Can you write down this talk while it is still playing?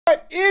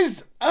What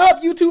is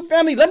up, YouTube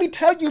family? Let me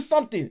tell you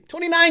something.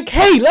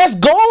 29K, let's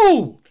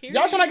go. Period.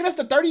 Y'all trying to get us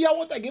to 30? Y'all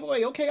want that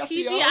giveaway? Okay, I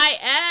see y'all.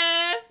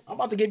 TGIF. I'm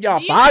about to give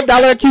y'all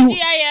 $5 coupon.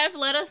 TGIF,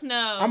 let us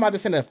know. I'm about to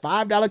send a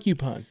 $5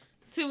 coupon.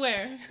 To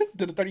where?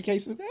 To the 30K.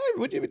 Hey,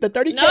 would you the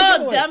 30K? No,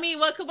 giveaway? dummy.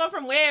 What coupon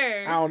from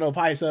where? I don't know.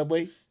 Probably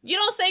Subway. You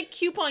don't say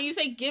coupon. You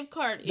say gift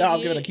card. No,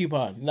 I'm giving a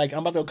coupon. Like, I'm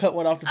about to cut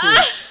one off the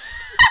food.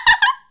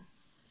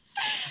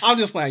 I'm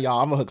just playing, y'all.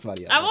 I'm going to hook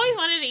somebody up. I've always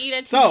wanted to eat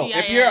at TGIF. So,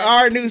 if you're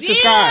our new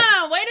subscriber.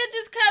 Damn, way to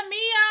just cut me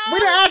off. We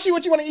didn't ask you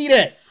what you want to eat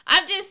at.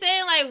 I'm just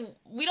saying, like,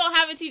 we don't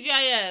have a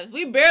TGIF.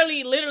 We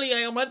barely, literally,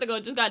 like, a month ago,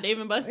 just got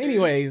Dave & Buster's.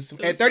 Anyways,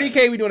 at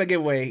 30K, we're doing a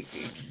giveaway.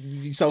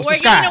 So, We're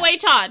subscribe. giving away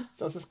Chad.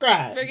 So,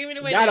 subscribe. We're giving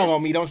away Y'all don't this.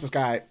 want me. Don't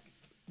subscribe.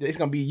 It's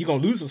going to be, you're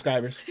going to lose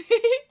subscribers.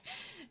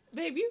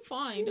 Babe, you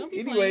fine. Don't be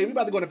Anyway, playing. we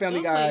about to go to Family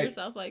Don't Guy. play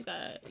yourself like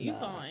that. You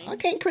fine. I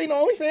can't create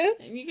no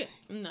OnlyFans. You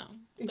can, no.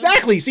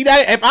 Exactly. See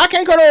that? If I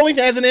can't create no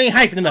OnlyFans, then it ain't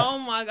hyping enough. Oh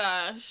my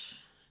gosh.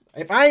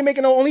 If I ain't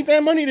making no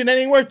OnlyFans money, then that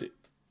ain't worth it.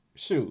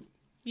 Shoot.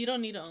 You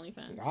don't need an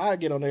OnlyFans. I'll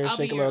get on there and I'll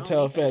shake a be your little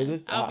tail OnlyFans. feather.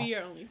 I'll be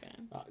your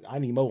OnlyFans. I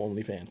need more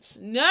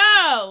OnlyFans.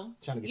 No.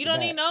 Trying to get You the don't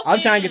bag. need no I'm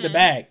trying to get the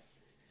fans. bag.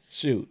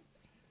 Shoot.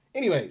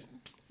 Anyways,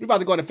 we about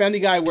to go on to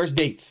Family Guy Worst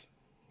Dates.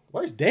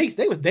 Worst dates?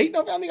 They was dating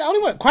on Family Guy. I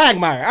only want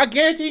Quagmire. I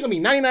guarantee you gonna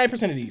be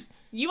 99% of these.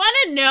 You want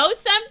to know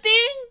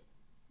something?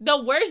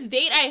 The worst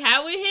date I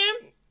had with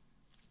him?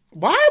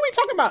 Why are we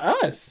talking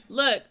about us?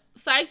 Look,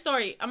 side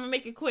story. I'm going to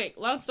make it quick.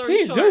 Long story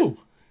Please short. do.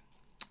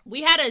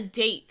 We had a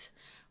date.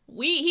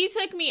 He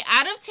took me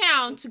out of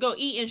town to go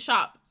eat and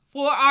shop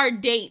for our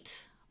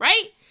date.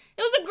 Right?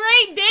 It was a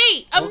great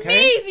date. Okay.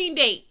 Amazing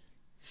date.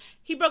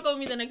 He broke up with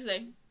me the next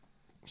day.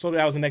 So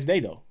that was the next day,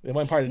 though. It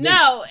wasn't part of the date.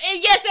 No,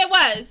 yes, it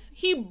was.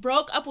 He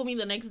broke up with me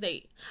the next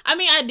day. I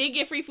mean, I did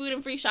get free food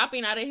and free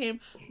shopping out of him,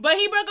 but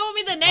he broke up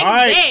with me the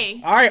next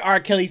day. All right, R.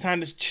 Kelly,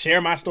 time to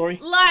share my story.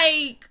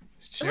 Like,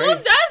 Share who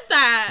it. does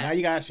that? Now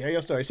you gotta share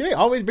your story. See, they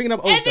always bringing up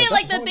old And stuff. then,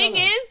 like, That's the what's thing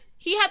going on. is,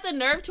 he had the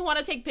nerve to want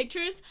to take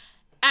pictures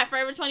at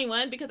Forever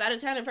 21 because out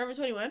of town at Forever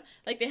 21,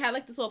 like, they had,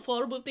 like, this little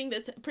photo booth thing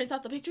that prints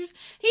out the pictures.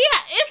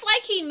 It's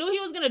like he knew he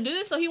was going to do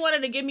this, so he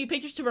wanted to give me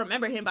pictures to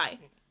remember him by.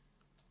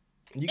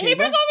 You And came he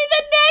broke back? up with me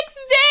the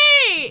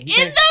next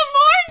day! In the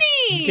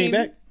morning! You came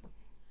back?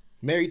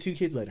 Married 2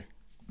 kids later.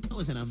 That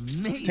was an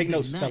amazing Take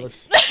notes, night.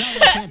 fellas. Sorry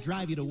I can't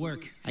drive you to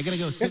work. I gotta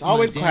go sit It's with my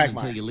always dad Quagmire.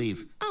 until you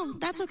leave. Oh,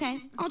 that's okay.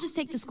 I'll just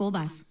take the school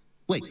bus.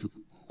 Wait,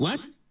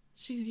 what?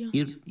 She's young.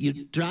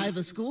 You drive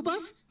a school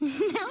bus? No,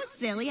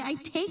 silly. I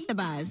take the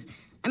bus.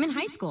 I'm in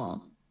high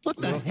school. What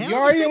the hell? You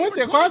already said went were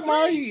there,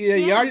 Quagmire.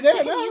 23. You already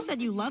there, now. You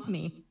said you love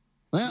me.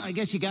 Well, I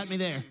guess you got me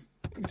there.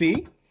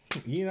 See?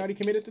 You already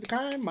committed to the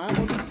crime. Mine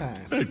won't do the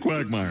time. Hey,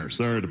 Quagmire,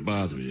 sorry to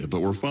bother you, but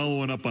we're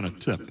following up on a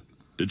tip.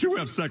 Did you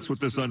have sex with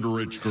this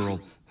underage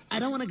girl? I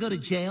don't want to go to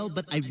jail,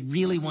 but I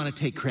really want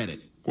to take credit.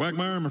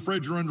 Quagmire, I'm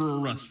afraid you're under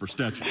arrest for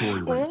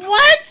statutory rape.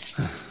 What?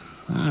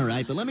 All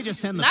right, but let me just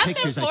send the Not them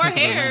pictures I 4 took of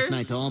her hairs. last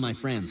night to all my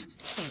friends.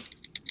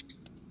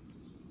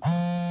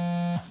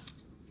 Oh,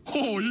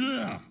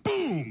 yeah,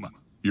 boom!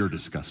 You're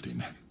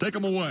disgusting. Take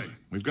them away.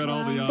 We've got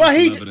all the But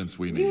awesome evidence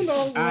we You need.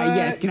 know what?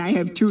 Yes, can I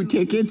have 2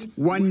 tickets?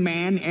 1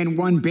 man and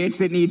 1 bitch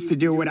that needs to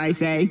do what I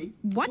say?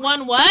 What?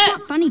 One what? That's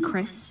not funny,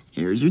 Chris.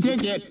 Here's your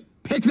ticket.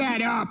 Pick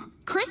that up.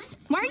 Chris,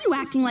 why are you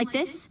acting like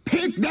this?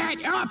 Pick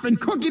that up and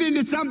cook it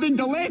into something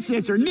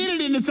delicious or knit it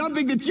into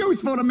something that's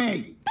useful to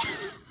me.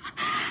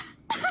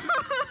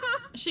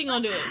 She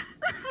gonna do it.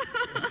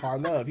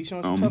 Hard love. He's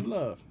showing some tough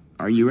love.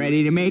 Are you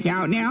ready to make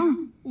out now?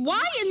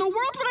 Why in the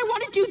world would I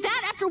want to do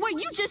that after what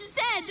you just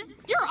said?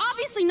 You're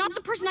obviously not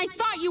the person I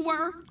thought you were.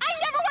 I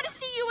never want to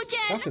see you again.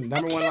 That's the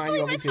number I one can't line you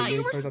believe always I hear. thought you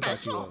You're were the person I thought you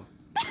special.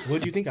 were.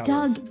 What'd you think I was?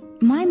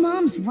 Doug, my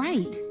mom's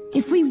right.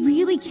 If we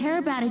really care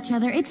about each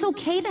other, it's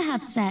okay to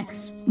have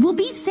sex. We'll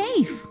be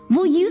safe.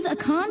 We'll use a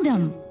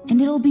condom, and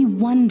it'll be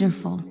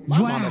wonderful. My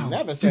mama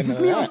never said Does this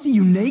none mean of I'll that. see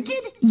you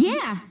naked?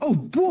 Yeah. Oh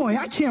boy,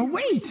 I can't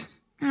wait.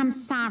 I'm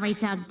sorry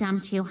Doug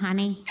dumped you,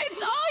 honey.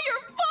 It's all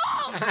your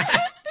fault.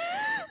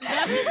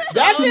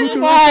 This is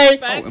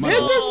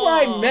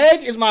why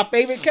Meg is my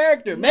favorite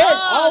character. Meg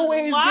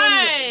always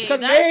why? because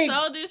That's Meg,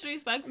 so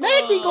disrespectful.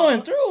 Meg be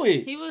going through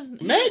it. He was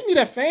Meg need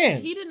a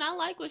fan. He did not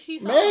like what she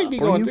saw. Meg be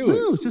going through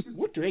will. it. It's just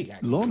What Drake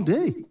got? long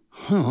day.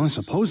 Well, I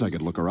suppose I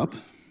could look her up.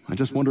 I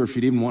just wonder if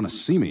she'd even want to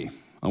see me.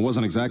 I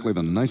wasn't exactly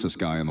the nicest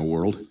guy in the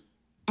world.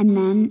 And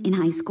then, in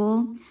high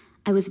school,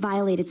 I was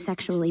violated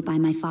sexually by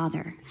my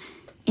father.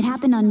 It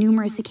happened on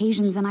numerous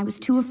occasions, and I was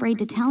too afraid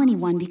to tell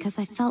anyone because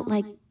I felt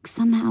like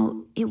somehow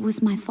it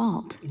was my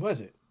fault.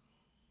 Was it?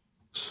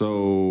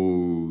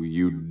 So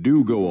you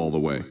do go all the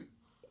way.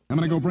 I'm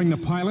gonna go bring the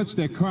pilots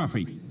their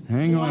coffee.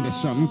 Hang on to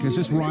something, because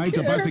this ride's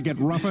about to get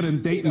rougher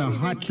than dating a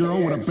hot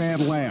girl with a bad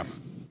laugh.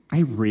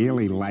 I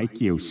really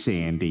like you,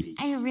 Sandy.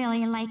 I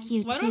really like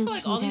you Why do I too, feel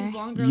like all these Peter.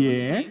 blonde girls look the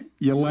Yeah? same?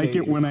 You like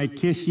it when I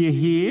kiss you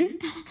here?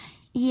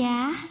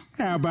 Yeah?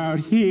 How about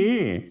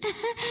here?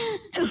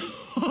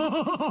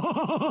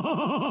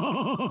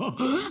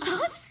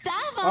 Oh,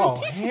 stop! Oh,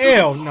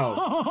 hell no.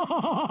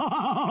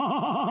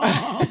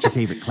 What's your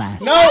favorite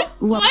class? No.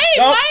 Wait, No.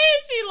 why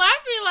is she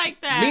laughing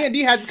like that. Me and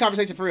D had this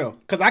conversation for real.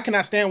 Because I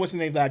cannot stand what's her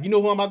name's live. You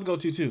know who I'm about to go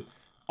to, too.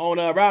 On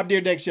Rob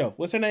Dyrdek's show.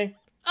 What's her name?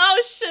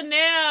 Oh,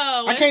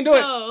 Chanel. I can't do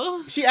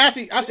it. She asked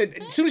me. I said,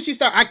 as soon as she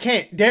started, I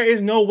can't. There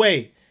is no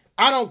way.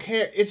 I don't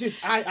care. It's just,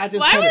 I just.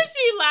 Why was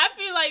she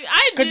laughing? Like,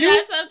 I do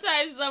that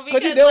sometimes, though,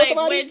 because, like,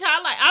 when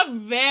John, like,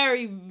 I'm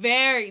very,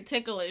 very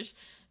ticklish.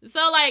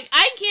 So, like,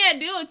 I can't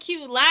do a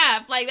cute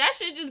laugh. Like, that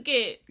should just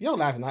get. Your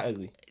laugh is not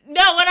ugly.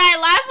 No, when I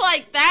laugh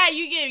like that,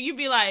 you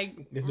be like,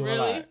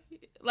 really?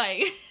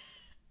 Like.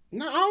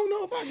 No, I don't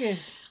know if I can.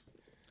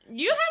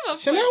 You have a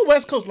Chanel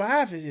West Coast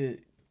laugh is just.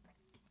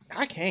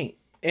 I can't.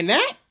 And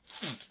that?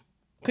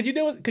 Could you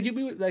do it? Could you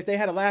be like they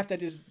had a laugh that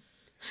just.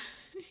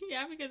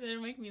 Yeah, because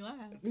it'll make me laugh.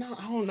 No,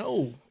 I don't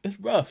know. It's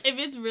rough. If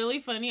it's really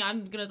funny,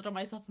 I'm gonna throw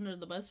myself under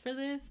the bus for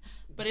this.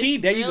 But See,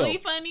 it's there you really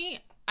go. funny,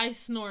 I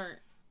snort.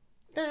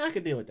 Yeah, I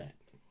could deal with that.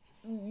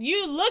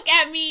 You look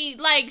at me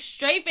like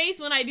straight face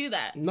when I do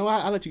that. No,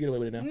 I'll let you get away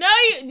with it now. No,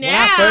 you now. When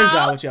I first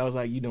got with you, I was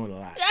like, you doing a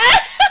lot.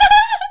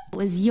 What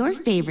was your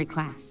favorite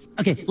class?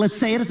 Okay, let's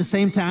say it at the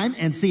same time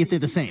and see if they're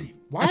the same.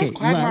 Why okay, is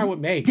Quagmire 1, with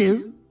Meg?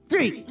 2,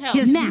 3. Hell.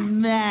 Here's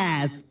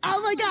Math. Oh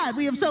my God,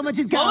 we have so much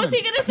in common. What was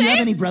he gonna Do you have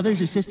say? any brothers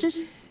or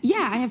sisters?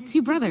 Yeah, I have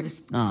 2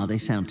 brothers. Oh, they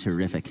sound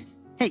terrific.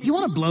 Hey, you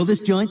want to blow this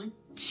joint?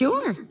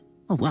 Sure.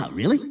 Oh wow,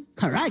 really?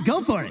 All right,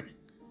 go for it.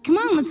 Come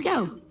on, let's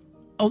go.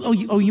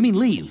 You mean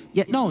leave?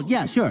 Yeah, no,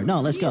 yeah, sure.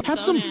 No, let's go. Have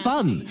some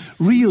fun.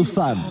 Real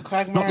fun.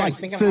 Quagmire, Not like I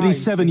think I'm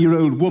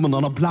 37-year-old woman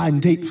on a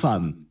blind date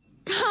fun.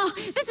 Oh,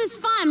 this is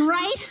fun,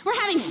 right? We're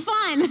having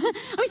fun.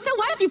 I mean, so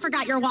what if you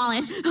forgot your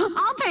wallet?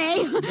 I'll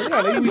pay. I'm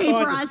going to pay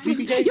for us. You'll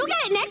get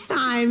it next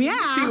time,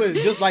 yeah. She was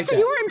just like so that.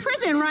 you were in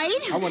prison, right?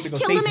 I wanted to go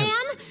Killed save a man?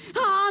 him.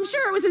 Oh, I'm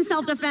sure it was in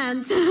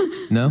self-defense.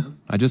 No,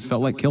 I just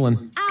felt like killing.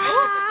 The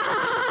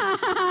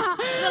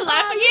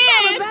laugh You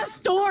tell again. the best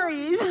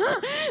stories.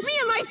 Me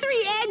and my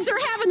 3 eggs are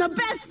having the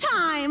best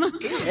time.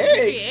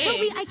 Hey.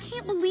 Toby, I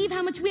can't believe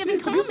how much we have in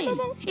common.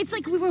 It's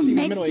like we were She's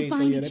meant middle to age, so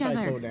find yeah, each they probably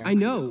other. slowed down. I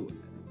know.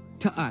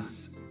 To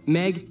us.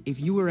 Meg, if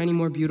you were any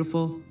more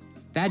beautiful,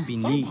 that'd be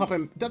neat.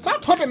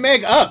 Stop pumping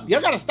Meg up.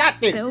 You gotta stop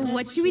this. So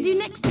what should we do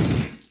next?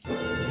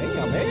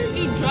 Damn, man.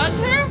 He drugged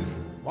her?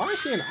 Why is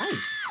she in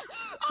ice?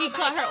 He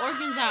cut her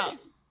organs out.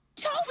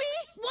 Toby,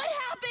 what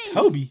happened?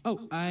 Toby.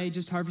 Oh, I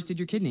just harvested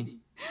your kidney.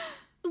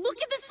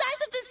 Look at the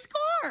size of the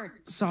scar.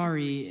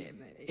 Sorry,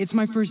 it's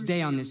my first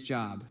day on this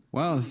job.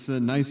 Wow, it's a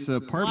nice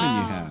apartment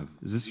you have.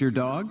 Is this your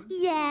dog?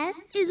 Yes,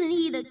 isn't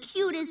he the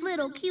cutest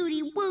little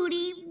cutie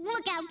wootie?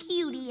 Look how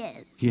cute he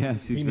is.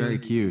 Yes, he's very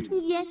cute.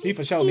 Yes, He he's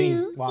for sure mean.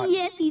 cute. Watch.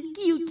 Yes, he's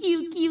cute,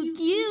 cute, cute,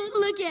 cute.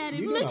 Look at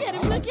him, You look know at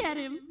him, I look at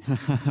him.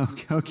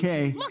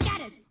 Okay. Look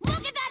at him.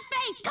 Look at that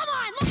face. Come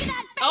on, look at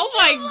that face. Oh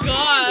my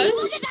God.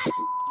 Look at that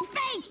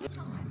face.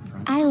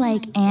 I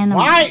like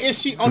animals. Why is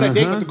she on a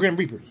date with the Grim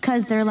Reaper?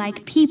 Because they're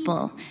like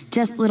people,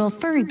 just little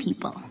furry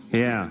people.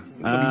 Yeah.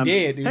 Gonna be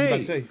dead, dude. I'm about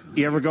to tell Hey, you.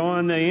 you ever go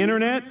on the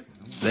internet?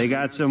 They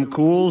got some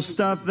cool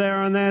stuff there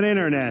on that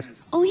internet.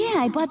 Oh yeah,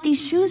 I bought these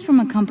shoes from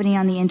a company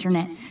on the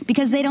internet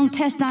because they don't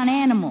test on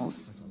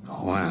animals.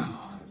 Wow.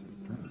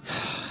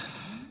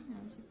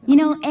 You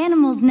know,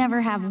 animals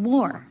never have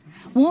war.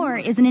 War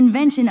is an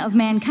invention of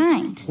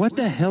mankind. What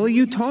the hell are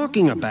you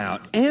talking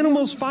about?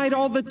 Animals fight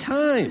all the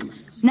time.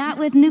 Not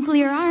with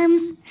nuclear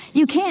arms.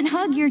 You can't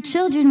hug your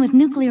children with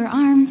nuclear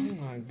arms. Oh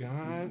my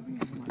God.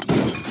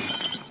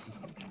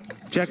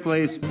 Check,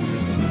 please.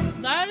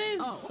 That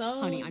is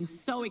so. Honey, I'm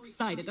so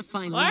excited to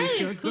finally Why meet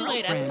is your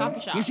Kool-Aid at the girlfriend.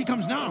 coffee shop? Here she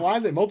comes now. Why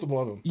is it multiple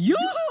of them?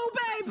 Yoo-hoo,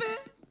 baby!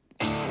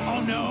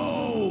 Oh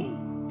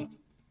no!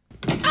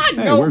 I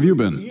Hey, know. where have you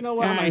been? You know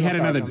what? I'm I not had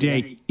gonna another start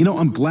something. date. You know,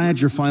 I'm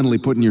glad you're finally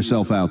putting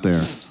yourself out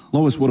there.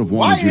 Lois would have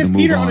Why wanted you is to move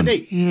Peter on a on.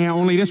 date? Yeah,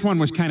 only this one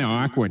was kind of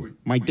awkward.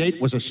 My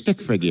date was a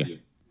stick figure.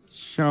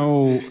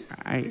 So,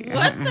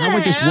 how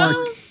would this hell?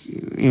 work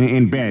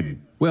in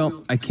bed?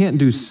 Well, I can't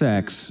do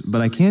sex,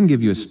 but I can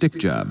give you a stick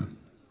job.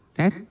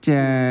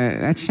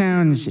 That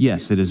sounds...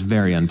 Yes, it is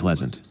very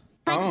unpleasant.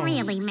 But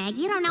really, Meg,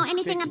 you don't know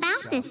anything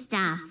about this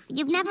stuff.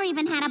 You've never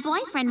even had a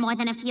boyfriend more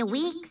than a few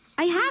weeks.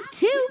 I have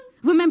 2.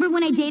 Remember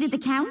when I dated the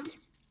Count?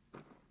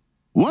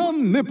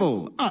 1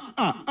 nipple.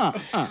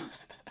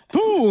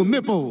 2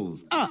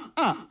 nipples.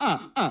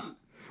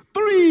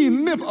 3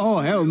 nipples. Oh,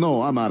 hell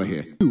no, I'm out of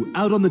here. You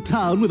out on the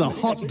town with a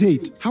hot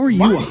date. How are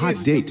you a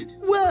hot date?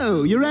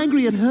 Well, you're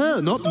angry at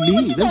her, not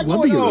me. No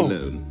wonder you're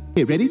alone.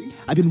 Hey, ready?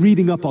 I've been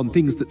reading up on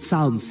things that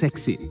sound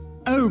sexy.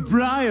 Oh,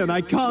 Brian, I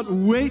can't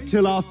wait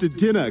till after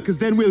dinner, because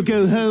then we'll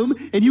go home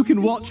and you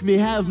can watch me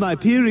have my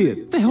period.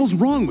 What the hell's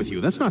wrong with you?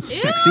 That's not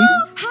sexy.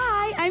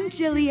 Hi, I'm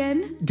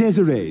Jillian.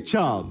 Desiree,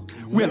 charm.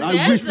 Well,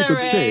 I wish we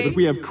could stay, but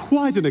we have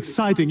quite an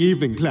exciting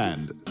evening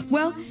planned.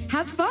 Well,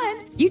 have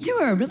fun. You two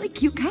are a really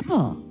cute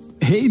couple.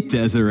 Hey,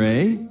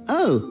 Desiree.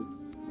 Oh.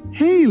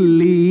 Hey,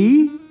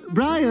 Lee.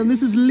 Brian,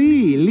 this is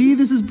Lee. Lee,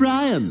 this is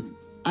Brian.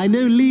 I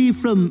know Lee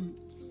from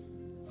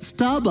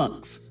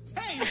Starbucks.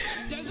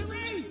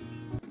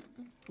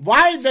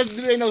 Why do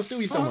they know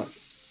Stewie so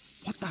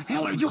much? What the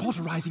hell are you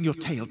cauterizing your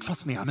tail?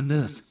 Trust me, I'm a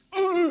nurse.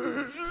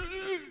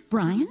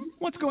 Brian?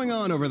 What's going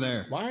on over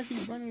there? Why is he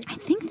running? I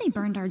think they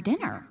burned our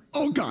dinner.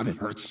 Oh, God, it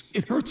hurts.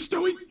 It hurts,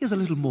 Stewie. Here's a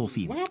little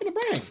morphine. What happened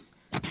to Brian?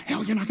 What the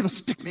hell? You're not going to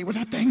stick me with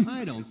that thing?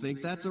 I don't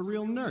think that's a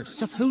real nurse.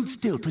 Just hold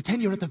still.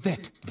 Pretend you're at the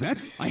vet.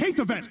 Vet? I hate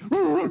the vet.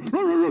 Why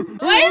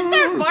is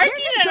there barking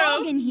There's a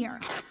dog in here.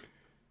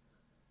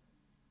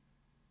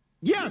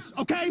 Yes,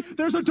 okay?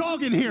 There's a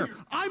dog in here.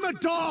 I'm a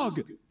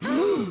dog.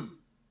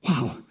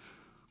 Wow.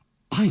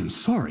 I am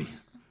sorry.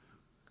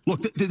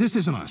 Look, this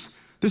isn't us.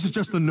 This is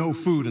just the no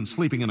food and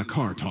sleeping in a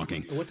car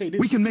talking. What they do?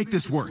 We can make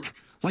this work.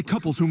 Like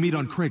couples who meet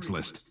on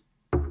Craigslist.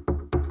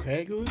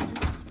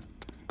 Craigslist?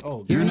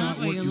 Oh, You're not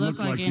what you look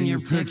like in your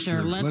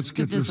picture. Let's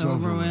get this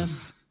over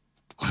with.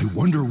 I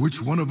wonder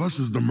which one of us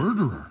is the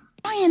murderer.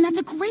 Brian, that's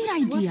a great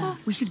idea.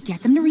 We should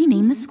get them to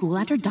rename the school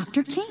after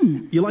Dr.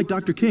 King. You like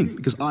Dr. King?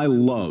 Because I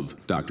love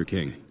Dr.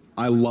 King.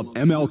 I love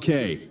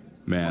MLK.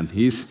 Man,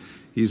 he's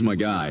my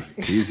guy.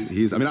 I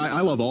mean,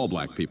 I love all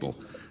black people.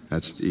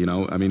 That's, you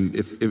know, I mean,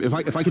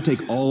 if I could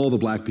take all the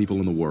black people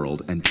in the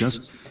world and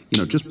just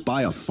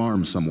buy a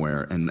farm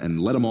somewhere and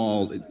let them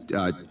all,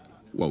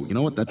 whoa, you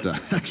know what? That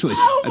actually,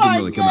 that didn't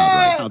really come out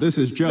right. Oh, this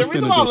is just the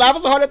reason why I'm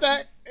laughing so hard at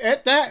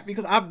that,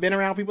 because I've been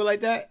around people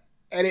like that,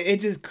 and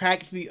it just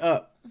cracks me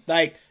up.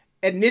 Like,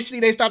 initially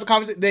they start the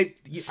conversation.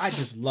 I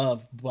just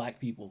love black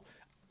people.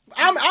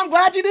 I'm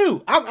glad you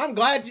do. I'm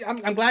glad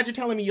you're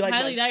telling me you like.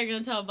 Highly doubt you're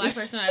gonna tell a black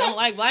person I don't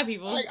like black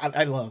people.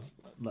 I love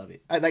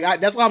it.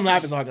 That's why I'm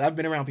laughing so hard, because I've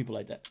been around people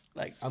like that.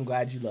 Like, I'm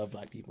glad you love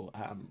black people.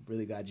 I'm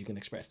really glad you can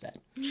express that.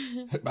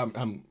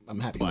 I'm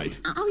happy. Right.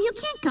 Oh, you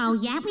can't go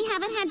yet. We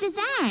haven't had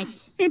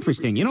dessert.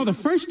 Interesting. You know, the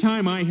first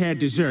time I had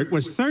dessert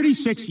was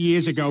 36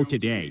 years ago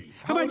today.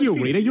 How about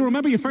you, Rita? You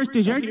remember your first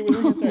dessert?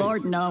 Oh,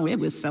 Lord, no. It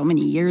was so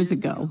many years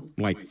ago.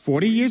 Like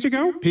 40 years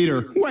ago?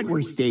 Peter, what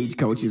were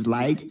stagecoaches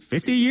like?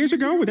 50 years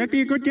ago? Would that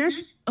be a good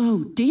guess?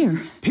 Oh, dear.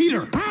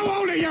 Peter, how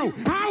old are you?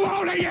 How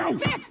old are you?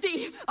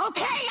 50.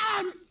 Okay,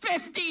 I'm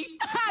 50.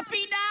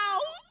 Happy now.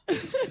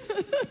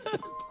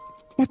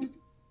 What?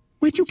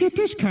 Where'd you get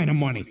this kind of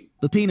money?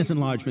 The penis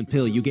enlargement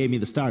pill you gave me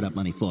the startup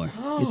money for.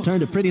 It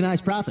turned a pretty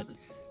nice profit.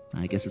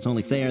 I guess it's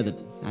only fair that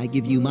I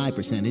give you my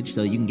percentage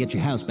so you can get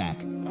your house back.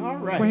 All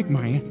right.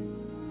 Quagmire,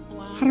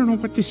 I don't know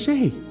what to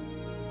say.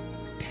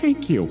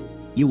 Thank you.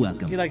 You're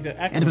welcome. You like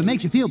And if it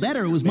makes you feel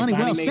better, it was money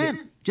well finally made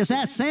spent. Just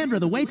ask Sandra,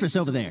 the waitress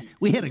over there.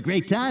 We had a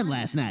great time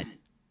last night.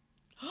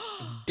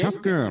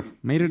 Tough girl.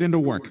 Made it into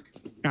work.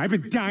 I've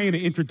been dying to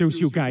introduce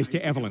you guys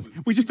to Evelyn.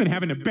 We've just been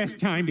having the best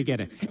time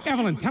together.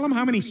 Evelyn, tell them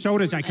how many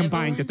sodas I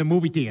combined at the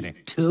movie theater.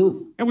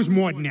 2. It was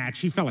more than that.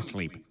 She fell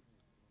asleep.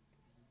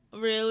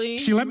 Really?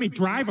 She let me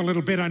drive a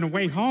little bit on the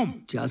way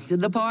home. Just in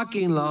the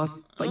parking lot.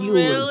 But you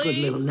were a good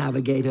little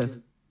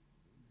navigator.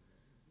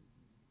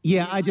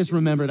 Yeah, I just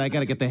remembered I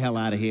gotta get the hell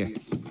out of here.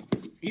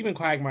 Even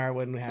Quagmire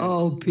wouldn't have.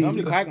 Oh, Peter.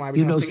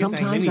 You know,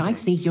 sometimes I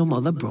think your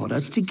mother brought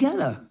us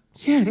together.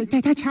 Yeah,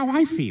 that's how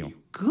I feel.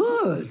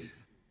 Good.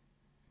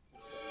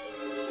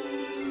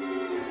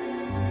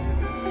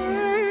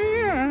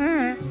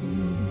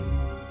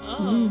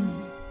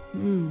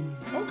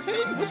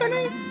 Okay, what's her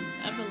name?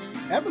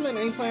 Evelyn. Evelyn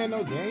ain't playing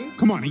no game.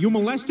 Come on, are you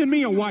molesting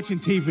me or watching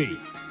TV?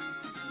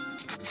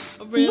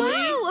 Really?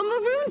 Wow, a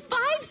Maroon 5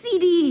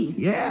 CD.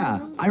 Yeah,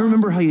 I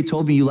remember how you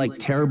told me you like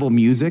terrible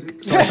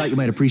music, so I thought you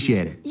might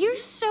appreciate it. You're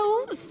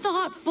so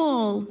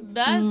thoughtful.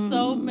 That's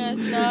so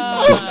messed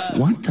up.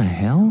 What the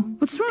hell?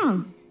 What's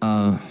wrong?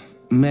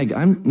 Meg,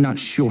 I'm not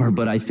sure,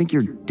 but I think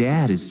your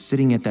dad is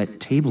sitting at that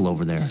table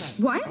over there.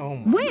 What?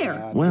 Where?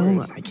 God,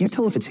 well, I can't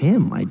tell if it's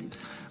him. I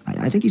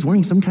think he's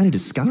wearing some kind of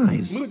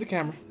disguise. Move the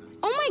camera.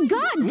 Oh my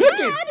God,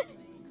 Dad!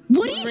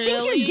 What do you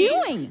think you're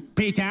doing?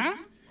 Peter?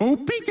 Oh,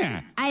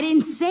 Peter! I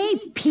didn't say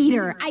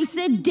Peter. I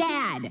said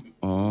Dad.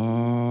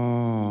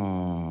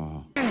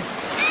 Oh. What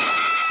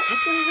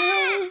the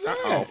hell is that?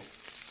 Uh-oh.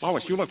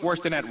 Lois, you look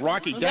worse than that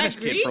Rocky Dennis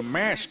kid from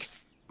Mask.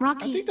 I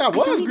Rocky, think that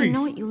was don't even Grease.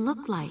 know what you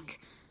look like.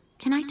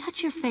 Can I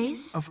touch your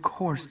face? Of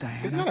course,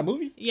 Diana. It's not a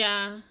movie.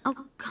 Yeah. Oh,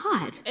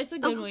 God. It's a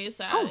good movie. It's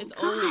sad. Oh, it's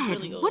God. old. It's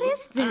really old. What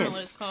is I don't know what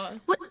this? it's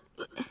called.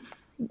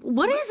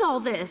 What is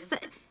all this?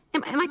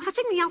 Am I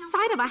touching the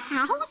outside of a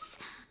house?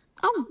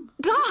 Oh,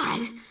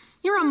 God.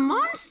 You're a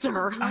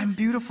monster. I'm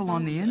beautiful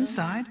on the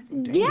inside.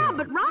 Yeah,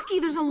 but Rocky,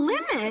 there's a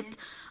limit.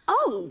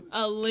 Oh.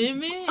 A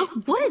limit? Oh,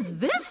 what is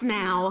this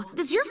now?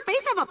 Does your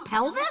face have a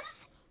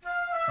pelvis?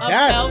 A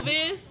That's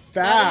pelvis?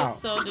 Foul. That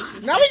is so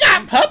disrespectful. Now we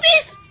got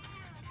puppies?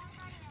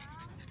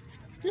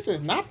 This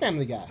is not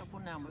Family Guy.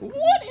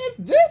 What is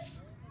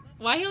this?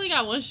 Why he only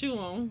got one shoe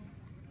on?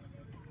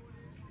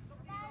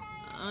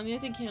 I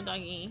think him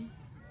doggy.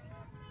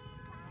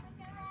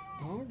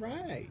 All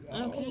right.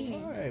 Okay.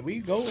 All right. We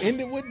go end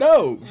it with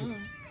those.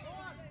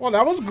 Well,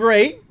 that was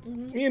great.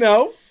 You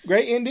know,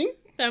 great ending.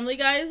 Family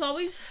Guy is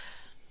always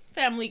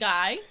Family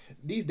Guy.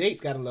 These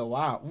dates got a little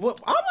wild. Well,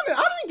 I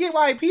didn't get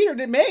why Peter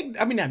did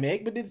not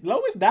Meg, but did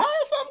Lois die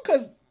or something?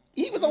 Because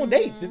he was on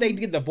dates. Did they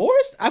get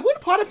divorced? I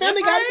wouldn't part of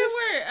Family Guy.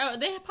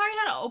 They probably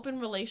had an open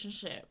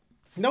relationship.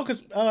 No,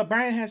 because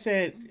Brian had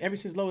said ever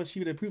since Lois she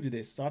would approve of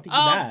this, so I think he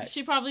died.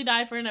 She probably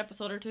died for an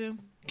episode or two.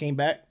 Came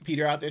back.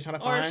 Peter out there trying to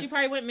find. Or she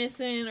probably went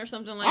missing or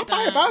something like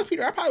that. If I was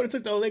Peter, I probably would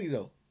have took the old lady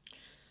though.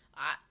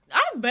 I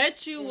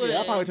bet you would.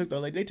 Yeah, I probably took the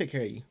old lady. They take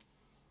care of you.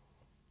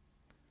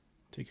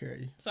 Take care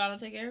of you. So I don't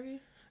take care of you?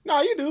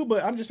 No, you do,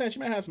 but I'm just saying she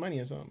might have some money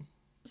or something.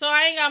 So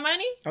I ain't got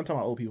money? I'm talking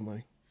about old people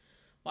money.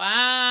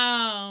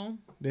 Wow.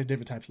 There's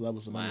different types of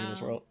levels of money in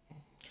this world.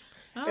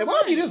 All and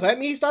why don't you just let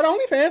me start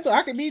OnlyFans so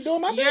I could be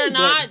doing my thing? You're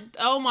not.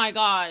 Oh my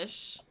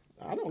gosh.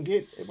 I don't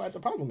get what the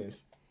problem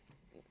is.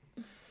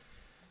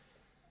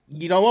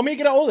 You don't want me to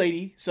get an old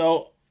lady,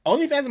 so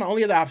OnlyFans is my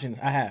only other option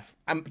I have.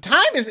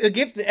 Time is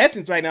against the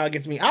essence right now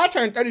against me. I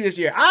turned 30 this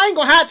year. I ain't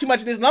gonna have too much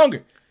of this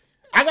longer.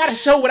 I gotta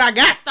show what I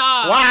got.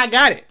 Stop. Why I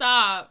got it.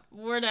 Stop.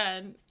 We're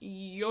done.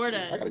 You're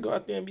done. I gotta go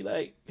out there and be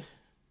like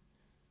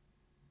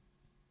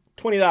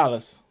 $20.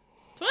 $20?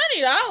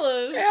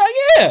 Hell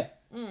yeah.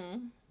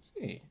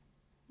 Yeah.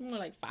 More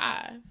like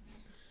 $5.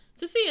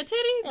 To see a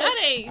titty? That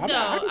ain't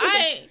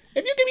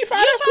if you give me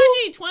 $5,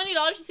 you charge me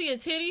 $20 to see a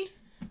titty?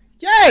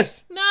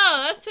 Yes.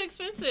 No, that's too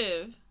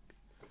expensive.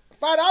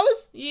 $5?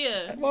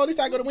 Yeah. Well, at least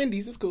I go to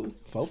Wendy's. It's cool.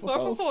 4 for 4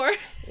 for 4.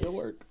 It'll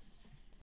work.